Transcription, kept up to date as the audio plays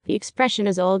The expression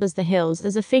 "as old as the hills"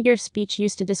 is a figure of speech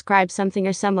used to describe something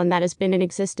or someone that has been in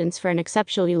existence for an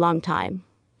exceptionally long time.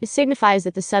 It signifies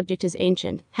that the subject is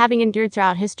ancient, having endured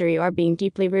throughout history or being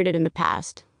deeply rooted in the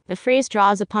past. The phrase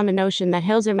draws upon the notion that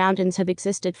hills or mountains have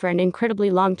existed for an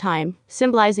incredibly long time,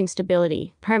 symbolizing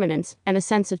stability, permanence, and a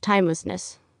sense of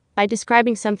timelessness. By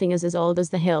describing something as old as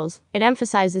the hills, it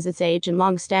emphasizes its age and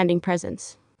long-standing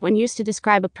presence. When used to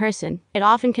describe a person, it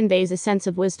often conveys a sense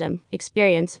of wisdom,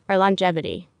 experience, or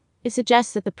longevity. It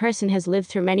suggests that the person has lived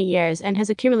through many years and has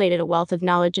accumulated a wealth of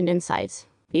knowledge and insights.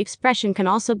 The expression can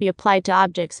also be applied to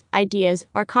objects, ideas,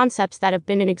 or concepts that have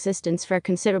been in existence for a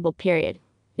considerable period.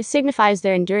 It signifies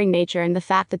their enduring nature and the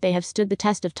fact that they have stood the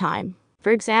test of time.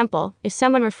 For example, if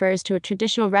someone refers to a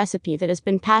traditional recipe that has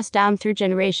been passed down through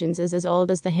generations as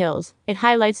old as the hills, it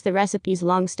highlights the recipe's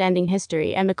long-standing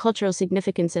history and the cultural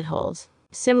significance it holds.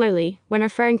 Similarly, when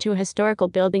referring to a historical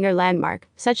building or landmark,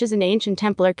 such as an ancient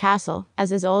temple or castle,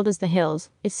 as old as the hills,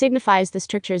 it signifies the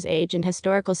structure's age and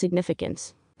historical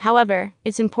significance. However,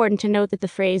 it's important to note that the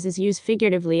phrase is used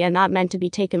figuratively and not meant to be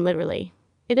taken literally.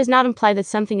 It does not imply that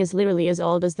something is literally as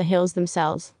old as the hills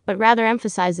themselves, but rather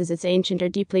emphasizes its ancient or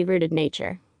deeply rooted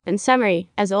nature. In summary,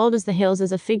 as old as the hills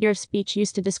is a figure of speech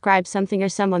used to describe something or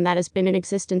someone that has been in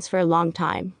existence for a long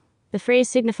time. The phrase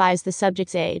signifies the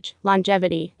subject's age,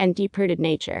 longevity, and deep-rooted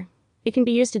nature. It can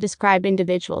be used to describe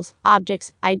individuals,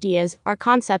 objects, ideas, or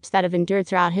concepts that have endured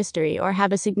throughout history or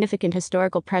have a significant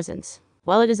historical presence.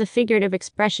 While it is a figurative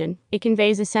expression, it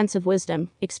conveys a sense of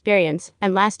wisdom, experience,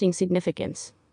 and lasting significance.